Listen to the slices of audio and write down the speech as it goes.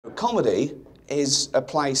comedy is a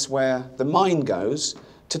place where the mind goes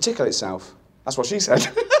to tickle itself. That's what she said.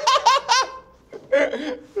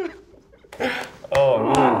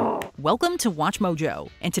 Welcome to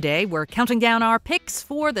WatchMojo, and today we're counting down our picks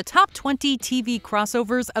for the top 20 TV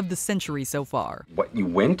crossovers of the century so far. What, you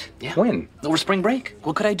went? Yeah. When? Over spring break.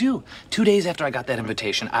 What could I do? 2 days after I got that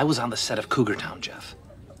invitation, I was on the set of Cougar Town, Jeff.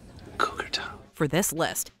 Cougar Town. For this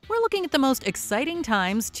list, we're looking at the most exciting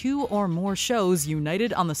times 2 or more shows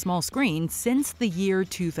united on the small screen since the year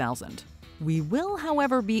 2000. We will,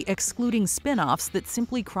 however, be excluding spin-offs that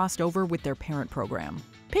simply crossed over with their parent program.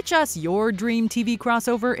 Pitch us your dream TV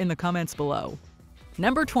crossover in the comments below.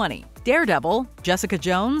 Number 20. Daredevil, Jessica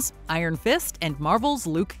Jones, Iron Fist, and Marvel's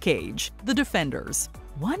Luke Cage, The Defenders.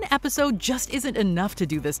 One episode just isn't enough to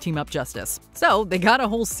do this team-up justice, so they got a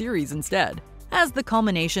whole series instead. As the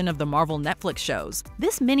culmination of the Marvel Netflix shows,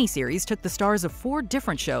 this miniseries took the stars of 4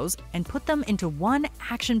 different shows and put them into one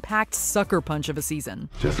action-packed sucker punch of a season.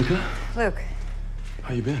 Jessica? Luke,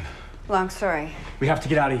 How you been? long story. We have to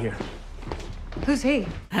get out of here. Who's he?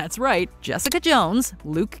 That's right, Jessica Jones,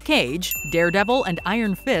 Luke Cage, Daredevil, and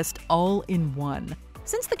Iron Fist all in one.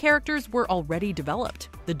 Since the characters were already developed,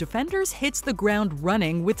 The Defenders hits the ground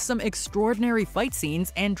running with some extraordinary fight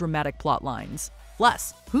scenes and dramatic plot lines.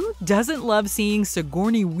 Plus, who doesn't love seeing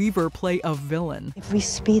Sigourney Weaver play a villain? If we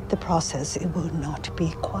speed the process, it will not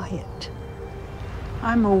be quiet.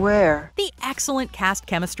 I'm aware. The excellent cast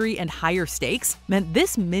chemistry and higher stakes meant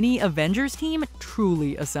this mini Avengers team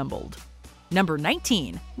truly assembled. Number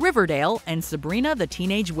 19. Riverdale and Sabrina the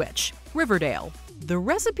Teenage Witch. Riverdale. The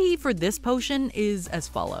recipe for this potion is as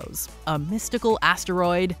follows: a mystical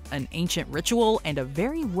asteroid, an ancient ritual, and a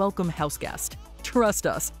very welcome houseguest. Trust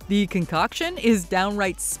us, the concoction is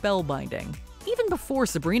downright spellbinding. Even before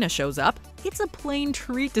Sabrina shows up, it's a plain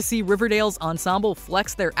treat to see Riverdale's ensemble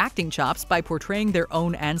flex their acting chops by portraying their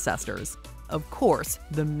own ancestors. Of course,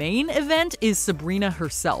 the main event is Sabrina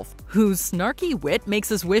herself, whose snarky wit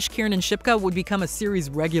makes us wish Kiernan Shipka would become a series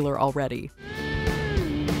regular already.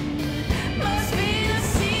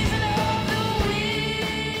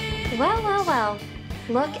 Well.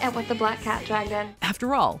 Look at what the Black Cat dragged in.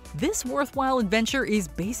 After all, this worthwhile adventure is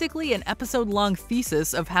basically an episode-long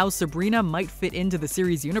thesis of how Sabrina might fit into the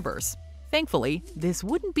series universe. Thankfully, this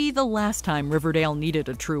wouldn't be the last time Riverdale needed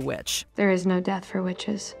a true witch. There is no death for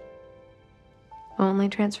witches. Only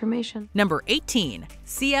transformation. Number 18.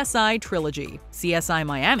 CSI Trilogy. CSI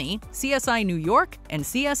Miami, CSI New York, and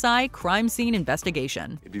CSI Crime Scene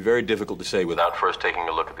Investigation. It'd be very difficult to say without first taking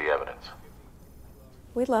a look at the evidence.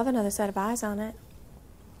 We'd love another set of eyes on it.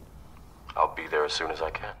 I'll be there as soon as I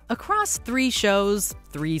can. Across 3 shows,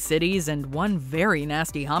 3 cities, and 1 very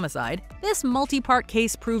nasty homicide, this multi-part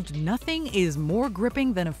case proved nothing is more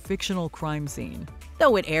gripping than a fictional crime scene.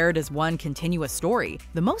 Though it aired as one continuous story,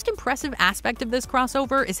 the most impressive aspect of this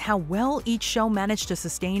crossover is how well each show managed to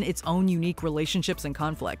sustain its own unique relationships and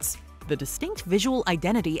conflicts. The distinct visual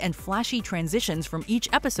identity and flashy transitions from each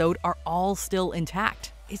episode are all still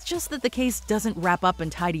intact. It's just that the case doesn't wrap up in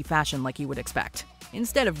tidy fashion like you would expect.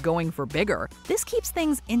 Instead of going for bigger, this keeps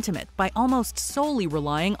things intimate by almost solely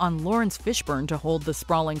relying on Lawrence Fishburne to hold the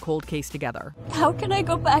sprawling cold case together. How can I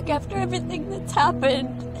go back after everything that's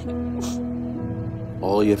happened?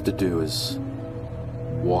 All you have to do is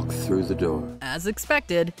walk through the door. As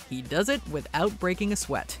expected, he does it without breaking a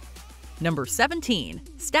sweat. Number 17.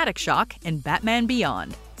 Static Shock and Batman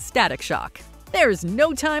Beyond. Static Shock. There's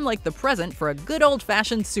no time like the present for a good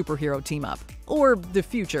old-fashioned superhero team-up. Or the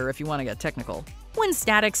future, if you want to get technical. When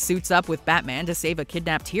Static suits up with Batman to save a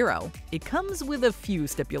kidnapped hero, it comes with a few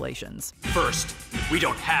stipulations. First, we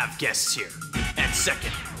don't have guests here. And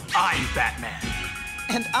second, I'm Batman.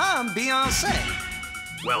 And I'm Beyonce.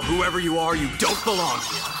 Well, whoever you are, you don't belong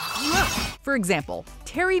here. For example,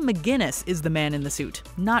 Terry McGinnis is the man in the suit,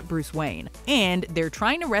 not Bruce Wayne, and they're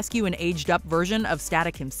trying to rescue an aged-up version of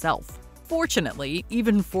Static himself. Fortunately,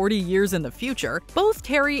 even 40 years in the future, both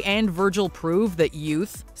Terry and Virgil prove that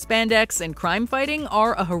youth, spandex, and crime fighting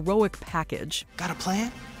are a heroic package. Got a plan?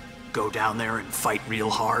 Go down there and fight real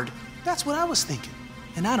hard? That's what I was thinking.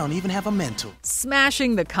 And I don't even have a mentor.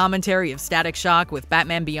 Smashing the commentary of Static Shock with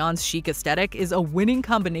Batman Beyond's chic aesthetic is a winning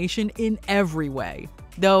combination in every way.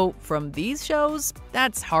 Though, from these shows,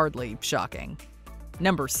 that's hardly shocking.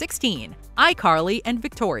 Number 16. iCarly and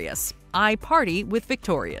Victorious. I Party with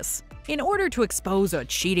Victorious. In order to expose a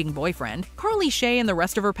cheating boyfriend, Carly Shay and the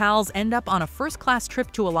rest of her pals end up on a first-class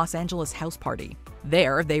trip to a Los Angeles house party.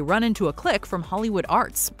 There, they run into a clique from Hollywood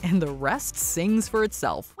Arts, and the rest sings for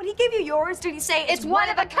itself. When he gave you yours, did he say, It's one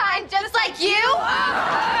of a kind, just like you?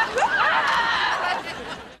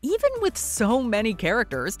 Even with so many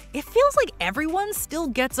characters, it feels like everyone still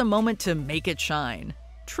gets a moment to make it shine.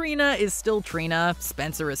 Trina is still Trina,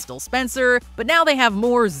 Spencer is still Spencer, but now they have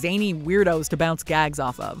more zany weirdos to bounce gags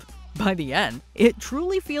off of. By the end, it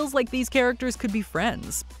truly feels like these characters could be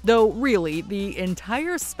friends. Though really, the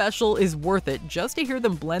entire special is worth it just to hear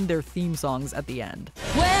them blend their theme songs at the end.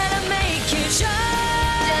 When I make you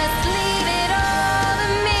shine, just leave it all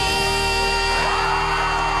to me.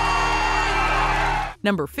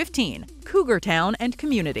 Number 15, Cougar Town and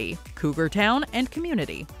Community. Cougar Town and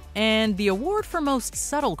Community. And the award for most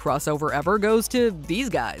subtle crossover ever goes to these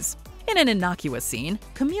guys. In an innocuous scene,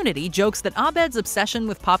 Community jokes that Abed's obsession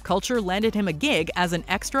with pop culture landed him a gig as an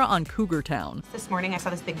extra on Cougar Town. This morning I saw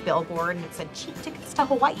this big billboard and it said cheap tickets to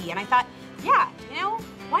Hawaii, and I thought, yeah,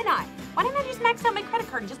 why not? Why didn't I just max out my credit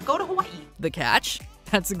card and just go to Hawaii? The catch?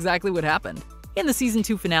 That's exactly what happened. In the season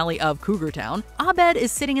 2 finale of Cougar Town, Abed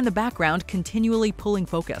is sitting in the background continually pulling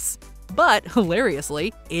focus. But,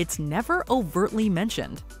 hilariously, it's never overtly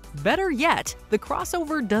mentioned. Better yet, the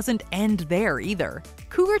crossover doesn't end there either.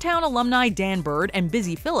 Cougar Town alumni Dan Bird and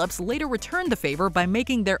Busy Phillips later returned the favor by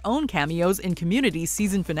making their own cameos in Community's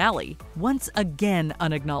season finale, once again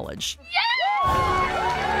unacknowledged.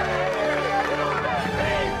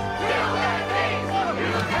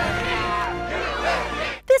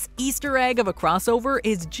 This Easter egg of a crossover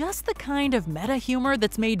is just the kind of meta humor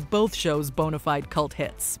that's made both shows bona fide cult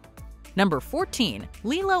hits. Number 14,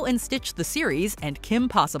 Lilo and Stitch the Series and Kim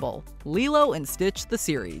Possible. Lilo and Stitch the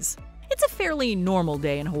Series. It's a fairly normal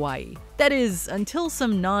day in Hawaii. That is, until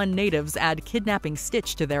some non-natives add kidnapping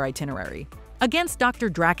Stitch to their itinerary. Against Dr.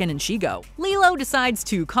 Draken and Shigo, Lilo decides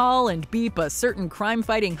to call and beep a certain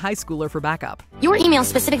crime-fighting high schooler for backup. Your email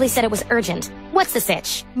specifically said it was urgent. What's the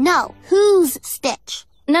sitch? No, who's Stitch?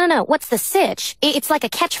 No, what's the sitch? It's like a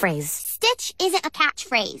catchphrase. Stitch isn't a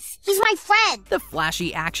catchphrase. He's my friend. The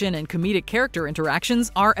flashy action and comedic character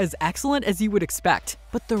interactions are as excellent as you would expect.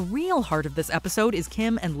 But the real heart of this episode is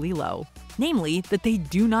Kim and Lilo. Namely, that they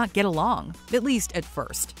do not get along, at least at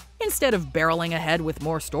first. Instead of barreling ahead with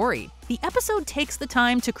more story, the episode takes the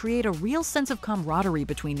time to create a real sense of camaraderie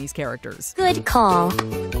between these characters. Good call.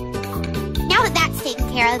 Now that that's taken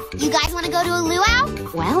care of, you guys want to go to a luau?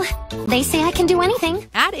 Well, they say I can do anything.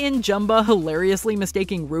 Add in Jumba hilariously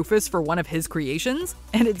mistaking Rufus for one of his creations,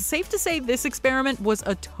 and it's safe to say this experiment was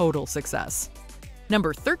a total success.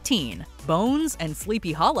 Number 13, Bones and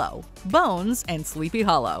Sleepy Hollow. Bones and Sleepy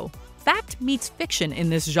Hollow. Fact meets fiction in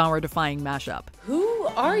this genre-defying mashup. Who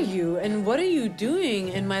are you and what are you doing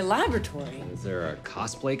in my laboratory? Is there a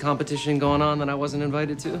cosplay competition going on that I wasn't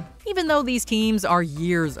invited to? Even though these teams are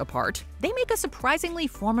years apart, they make a surprisingly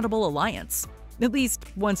formidable alliance. At least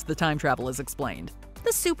once the time travel is explained.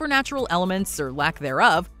 The supernatural elements, or lack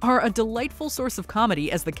thereof, are a delightful source of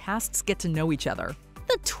comedy as the casts get to know each other.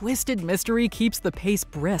 The twisted mystery keeps the pace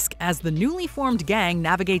brisk as the newly formed gang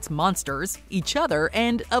navigates monsters, each other,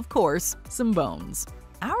 and, of course, some bones.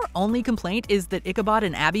 Our only complaint is that Ichabod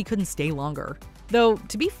and Abby couldn't stay longer. Though,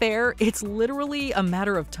 to be fair, it's literally a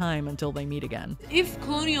matter of time until they meet again. If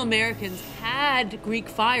colonial Americans had Greek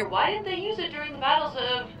fire, why didn't they use it during the battles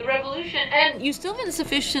of the Revolution? And you still haven't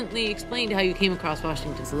sufficiently explained how you came across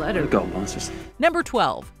Washington's letter. Go, monsters. Number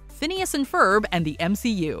 12, Phineas and Ferb and the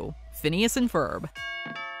MCU. Phineas and Ferb.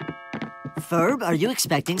 Ferb, are you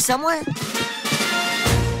expecting someone?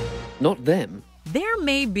 Not them. There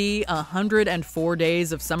may be 104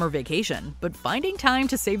 days of summer vacation, but finding time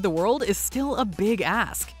to save the world is still a big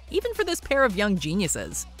ask, even for this pair of young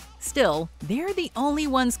geniuses. Still, they're the only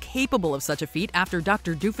ones capable of such a feat after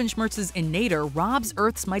Dr. Doofenshmirtz's Innator robs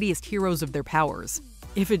Earth's mightiest heroes of their powers.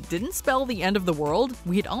 If it didn't spell the end of the world,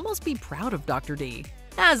 we'd almost be proud of Dr. D.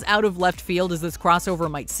 As out of left field as this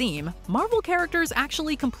crossover might seem, Marvel characters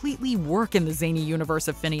actually completely work in the zany universe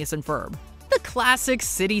of Phineas and Ferb. The classic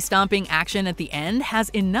city-stomping action at the end has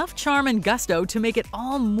enough charm and gusto to make it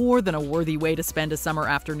all more than a worthy way to spend a summer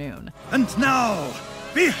afternoon. And now,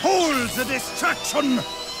 behold the destruction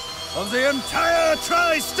of the entire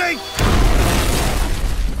tri-state!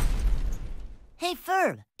 Hey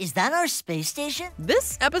Ferb, is that our space station?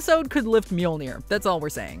 This episode could lift Mjolnir, that's all we're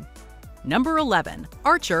saying. Number 11,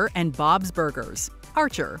 Archer and Bob's Burgers.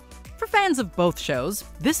 Archer. For fans of both shows,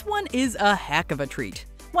 this one is a heck of a treat.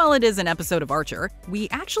 While it is an episode of Archer, we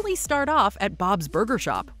actually start off at Bob's Burger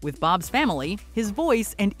Shop with Bob's family, his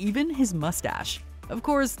voice, and even his mustache. Of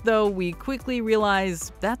course, though, we quickly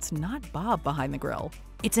realize that's not Bob behind the grill.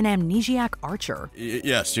 It's an amnesiac Archer.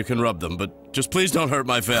 Yes, you can rub them, but just please don't hurt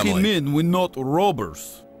my family. Come in, we're not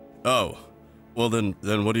robbers. Oh, well then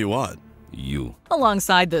what do you want? You.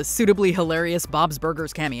 Alongside the suitably hilarious Bob's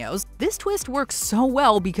Burgers cameos, this twist works so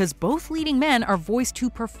well because both leading men are voiced to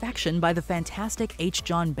perfection by the fantastic H.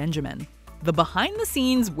 John Benjamin. The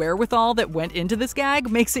behind-the-scenes wherewithal that went into this gag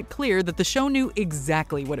makes it clear that the show knew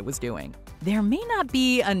exactly what it was doing. There may not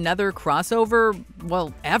be another crossover,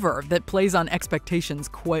 well, ever, that plays on expectations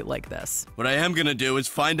quite like this. What I am gonna do is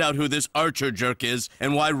find out who this Archer jerk is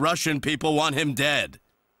and why Russian people want him dead.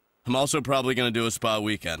 I'm also probably gonna do a spa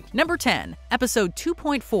weekend. Number 10, episode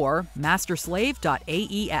 2.4,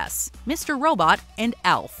 MasterSlave.aes, Mr. Robot and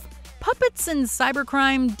Alf. Puppets and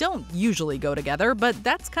cybercrime don't usually go together, but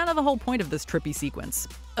that's kind of the whole point of this trippy sequence.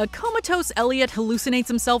 A comatose Elliot hallucinates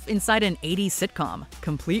himself inside an 80s sitcom,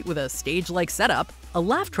 complete with a stage-like setup, a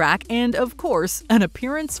laugh track, and, of course, an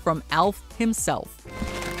appearance from Alf himself.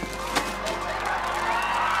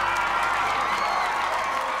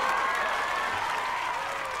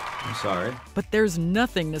 I'm sorry. But there's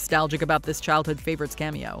nothing nostalgic about this childhood favorites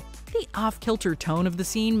cameo. The off-kilter tone of the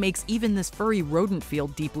scene makes even this furry rodent feel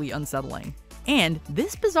deeply unsettling. And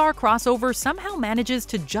this bizarre crossover somehow manages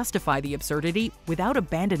to justify the absurdity without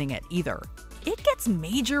abandoning it either. It gets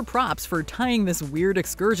major props for tying this weird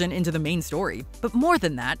excursion into the main story, but more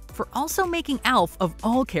than that, for also making Alf, of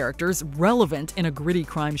all characters, relevant in a gritty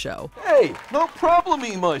crime show. Hey, no problem,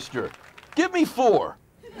 E-Meister. Give me 4.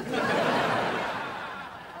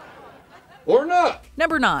 Or not.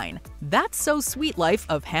 Number 9, That's So Sweet Life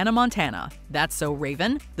of Hannah Montana. That's So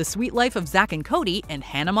Raven, The Sweet Life of Zack and Cody, and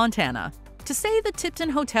Hannah Montana. To say the Tipton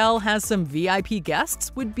Hotel has some VIP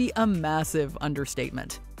guests would be a massive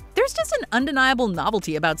understatement. There's just an undeniable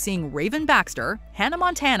novelty about seeing Raven Baxter, Hannah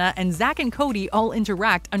Montana, and Zack and Cody all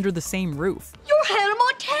interact under the same roof. You're Hannah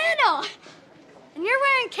Montana! And you're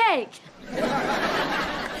wearing cake.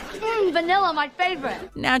 Vanilla, my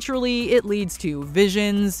favorite. Naturally, it leads to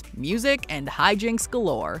visions, music, and hijinks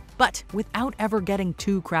galore, but without ever getting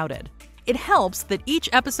too crowded. It helps that each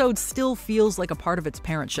episode still feels like a part of its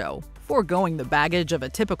parent show, foregoing the baggage of a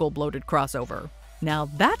typical bloated crossover. Now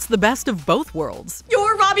that's the best of both worlds.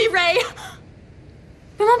 You're Robbie Ray!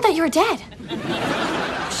 Your mom thought you were dead.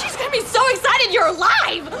 She's gonna be so excited you're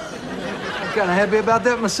alive! I'm kinda happy about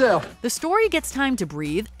that myself. The story gets time to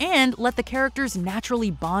breathe and let the characters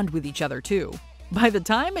naturally bond with each other too. By the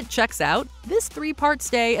time it checks out, this 3-part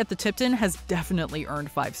stay at the Tipton has definitely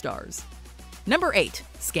earned 5 stars. Number 8,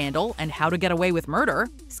 Scandal and How to Get Away with Murder.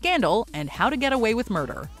 Scandal and How to Get Away with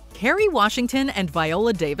Murder. Kerry Washington and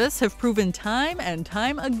Viola Davis have proven time and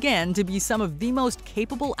time again to be some of the most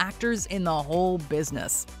capable actors in the whole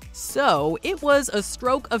business. So, it was a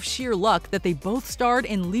stroke of sheer luck that they both starred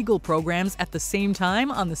in legal programs at the same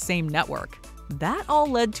time on the same network. That all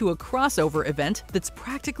led to a crossover event that's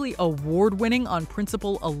practically award-winning on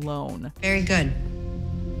principle alone. Very good.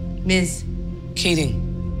 Ms.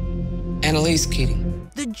 Keating. Annalise Keating.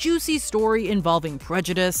 The juicy story involving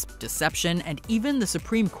prejudice, deception, and even the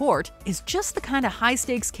Supreme Court is just the kind of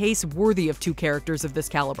high-stakes case worthy of 2 characters of this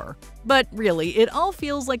caliber. But really, it all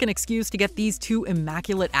feels like an excuse to get these 2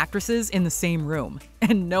 immaculate actresses in the same room,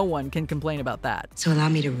 and no one can complain about that. So allow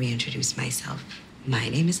me to reintroduce myself. My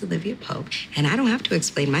name is Olivia Pope, and I don't have to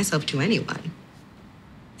explain myself to anyone.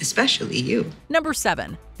 Especially you. Number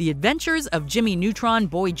 7, The Adventures of Jimmy Neutron,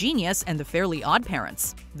 Boy Genius, and the Fairly Odd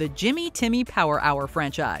Parents. The Jimmy Timmy Power Hour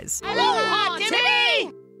franchise. Aloha,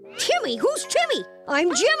 Timmy! Timmy? Who's Timmy?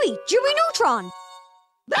 I'm Jimmy Neutron.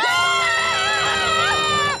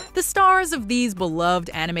 The stars of these beloved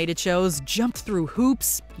animated shows jumped through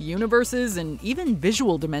hoops, universes, and even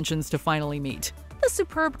visual dimensions to finally meet. The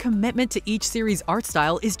superb commitment to each series' art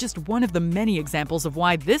style is just one of the many examples of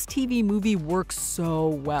why this TV movie works so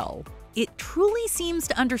well. It truly seems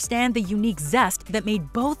to understand the unique zest that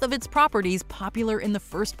made both of its properties popular in the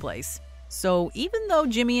first place. So even though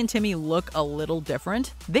Jimmy and Timmy look a little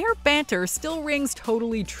different, their banter still rings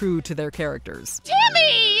totally true to their characters.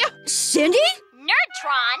 Timmy! Cindy?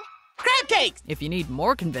 Nerdtron! Crab cakes! If you need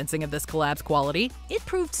more convincing of this collab's quality, it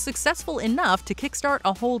proved successful enough to kickstart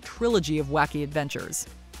a whole trilogy of wacky adventures.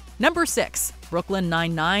 Number 6, Brooklyn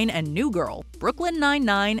Nine-Nine and New Girl. Brooklyn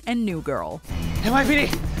Nine-Nine and New Girl.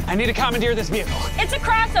 NYPD, I need to commandeer this vehicle. It's a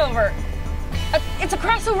crossover. It's a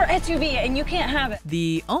crossover SUV and you can't have it.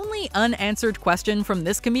 The only unanswered question from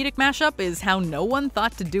this comedic mashup is how no one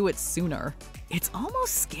thought to do it sooner. It's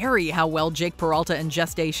almost scary how well Jake Peralta and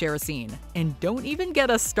Jess Day share a scene, and don't even get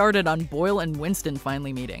us started on Boyle and Winston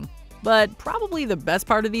finally meeting. But probably the best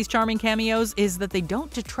part of these charming cameos is that they don't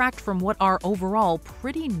detract from what are overall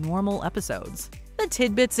pretty normal episodes. The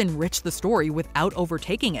tidbits enrich the story without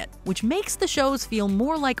overtaking it, which makes the shows feel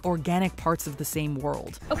more like organic parts of the same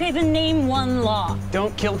world. Okay, then name one law.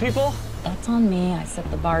 Don't kill people, That's on me. I set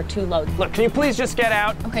the bar too low. Look, can you please just get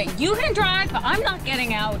out? Okay, you can drive, but I'm not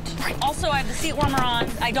getting out. Also, I have the seat warmer on.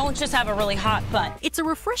 I don't just have a really hot butt. It's a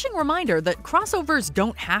refreshing reminder that crossovers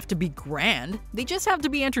don't have to be grand, they just have to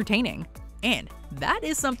be entertaining. And that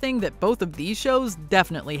is something that both of these shows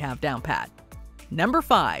definitely have down pat. Number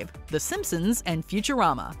 5. The Simpsons and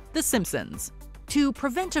Futurama. The Simpsons. To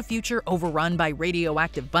prevent a future overrun by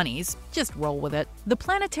radioactive bunnies, just roll with it. The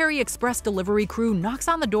Planetary Express delivery crew knocks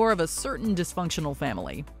on the door of a certain dysfunctional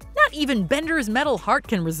family. Not even Bender's metal heart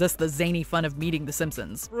can resist the zany fun of meeting the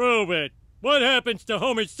Simpsons. Prove it. What happens to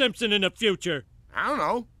Homer Simpson in the future? I don't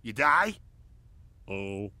know. You die?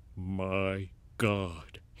 Oh my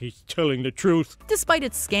God. He's telling the truth. Despite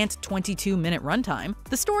its scant 22-minute runtime,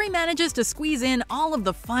 the story manages to squeeze in all of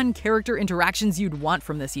the fun character interactions you'd want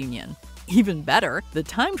from this union. Even better, the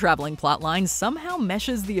time-traveling plotline somehow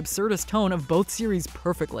meshes the absurdist tone of both series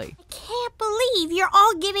perfectly. Can't believe you're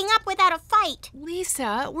all giving up without a fight.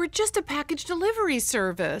 Lisa, we're just a package delivery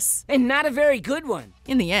service. And not a very good one.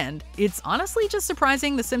 In the end, it's honestly just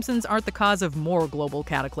surprising the Simpsons aren't the cause of more global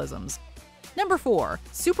cataclysms. Number 4.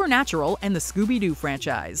 Supernatural and the Scooby-Doo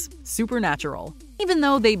franchise. Supernatural. Even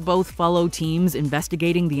though they both follow teams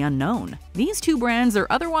investigating the unknown, these two brands are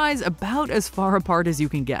otherwise about as far apart as you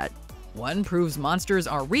can get. One proves monsters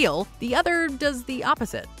are real, the other does the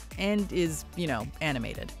opposite, and is,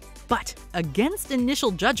 animated. But against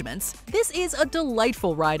initial judgments, this is a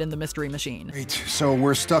delightful ride in the Mystery Machine. Wait, so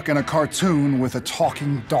we're stuck in a cartoon with a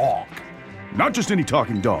talking dog. Not just any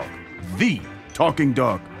talking dog, the talking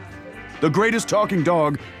dog. The greatest talking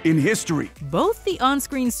dog in history. Both the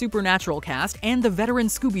on-screen Supernatural cast and the veteran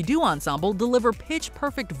Scooby-Doo ensemble deliver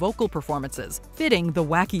pitch-perfect vocal performances, fitting the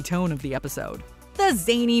wacky tone of the episode. The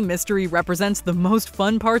zany mystery represents the most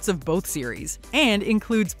fun parts of both series, and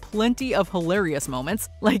includes plenty of hilarious moments,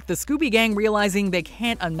 like the Scooby Gang realizing they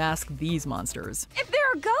can't unmask these monsters. If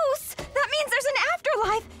there are ghosts, that means there's an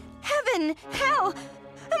afterlife. Heaven, hell.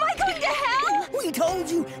 Am I going to hell? We told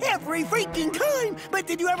you every freaking time, but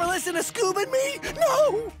did you ever listen to Scoob and me?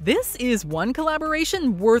 No! This is one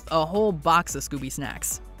collaboration worth a whole box of Scooby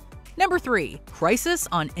snacks. Number 3. Crisis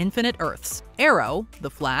on Infinite Earths. Arrow, The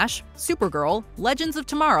Flash, Supergirl, Legends of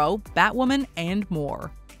Tomorrow, Batwoman, and more.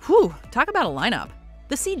 Whew, talk about a lineup.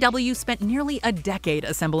 The CW spent nearly a decade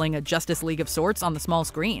assembling a Justice League of sorts on the small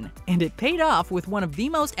screen, and it paid off with one of the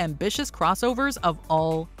most ambitious crossovers of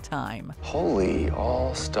all time. Holy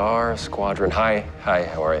all-star squadron. Hi,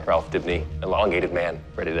 how are you? Ralph Dibny, elongated man,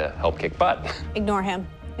 ready to help kick butt. Ignore him.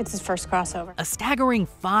 It's his first crossover. A staggering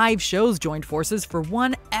 5 shows joined forces for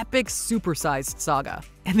one epic supersized saga.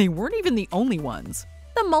 And they weren't even the only ones.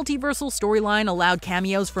 The multiversal storyline allowed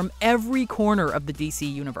cameos from every corner of the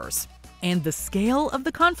DC universe. And the scale of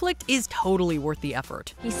the conflict is totally worth the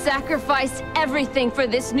effort. He sacrificed everything for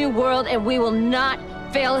this new world, and we will not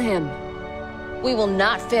fail him. We will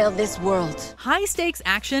not fail this world. High-stakes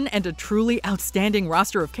action and a truly outstanding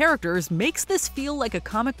roster of characters makes this feel like a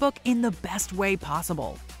comic book in the best way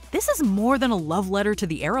possible. This is more than a love letter to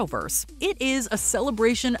the Arrowverse. It is a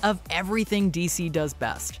celebration of everything DC does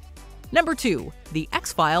best. Number 2. The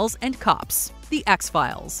X-Files and Cops. The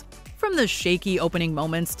X-Files. From the shaky opening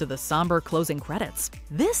moments to the somber closing credits,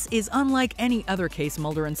 this is unlike any other case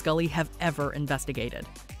Mulder and Scully have ever investigated.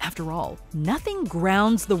 After all, nothing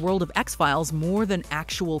grounds the world of X-Files more than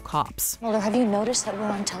actual cops. Mulder, have you noticed that we're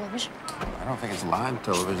on television? I don't think it's live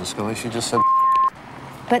television, Scully. She just said.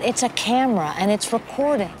 But it's a camera and it's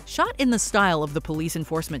recording. Shot in the style of the police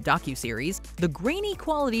enforcement docuseries, the grainy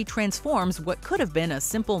quality transforms what could have been a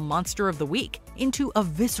simple monster of the week into a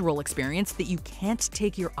visceral experience that you can't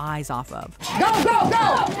take your eyes off of. Go, go, go!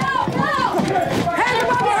 Go, go, go! Hand him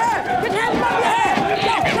above your head! Get him above your head!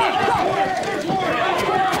 Go, go, go!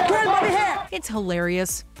 Get him above your head! It's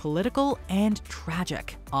hilarious, political, and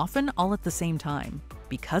tragic, often all at the same time.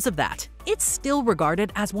 Because of that, it's still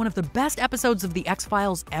regarded as one of the best episodes of The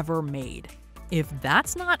X-Files ever made. If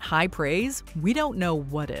that's not high praise, we don't know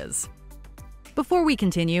what is. Before we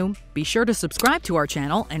continue, be sure to subscribe to our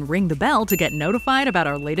channel and ring the bell to get notified about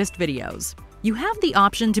our latest videos. You have the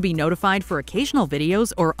option to be notified for occasional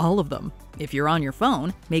videos or all of them. If you're on your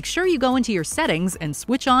phone, make sure you go into your settings and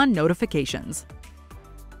switch on notifications.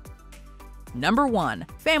 Number 1.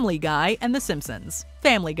 Family Guy and The Simpsons.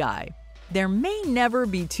 Family Guy. There may never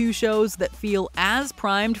be two shows that feel as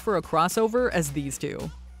primed for a crossover as these two.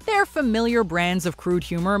 Their familiar brands of crude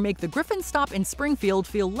humor make the Griffin stop in Springfield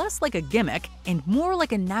feel less like a gimmick and more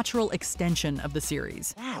like a natural extension of the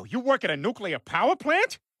series. Wow, you work at a nuclear power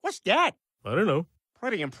plant? What's that? I don't know.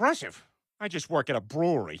 Pretty impressive. I just work at a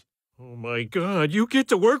brewery. Oh my God, you get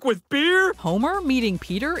to work with beer? Homer meeting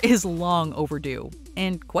Peter is long overdue.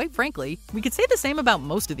 And quite frankly, we could say the same about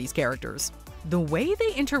most of these characters. The way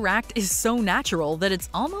they interact is so natural that it's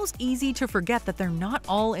almost easy to forget that they're not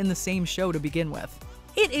all in the same show to begin with.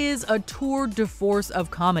 It is a tour de force of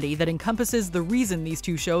comedy that encompasses the reason these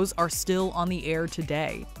two shows are still on the air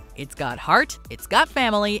today. It's got heart, it's got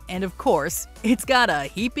family, and of course, it's got a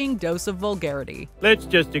heaping dose of vulgarity. Let's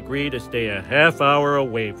just agree to stay a half hour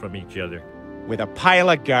away from each other. With a pile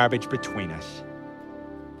of garbage between us.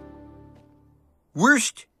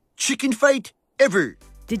 Worst chicken fight ever.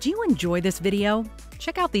 Did you enjoy this video?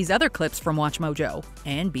 Check out these other clips from WatchMojo,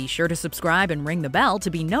 and be sure to subscribe and ring the bell to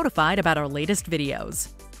be notified about our latest videos.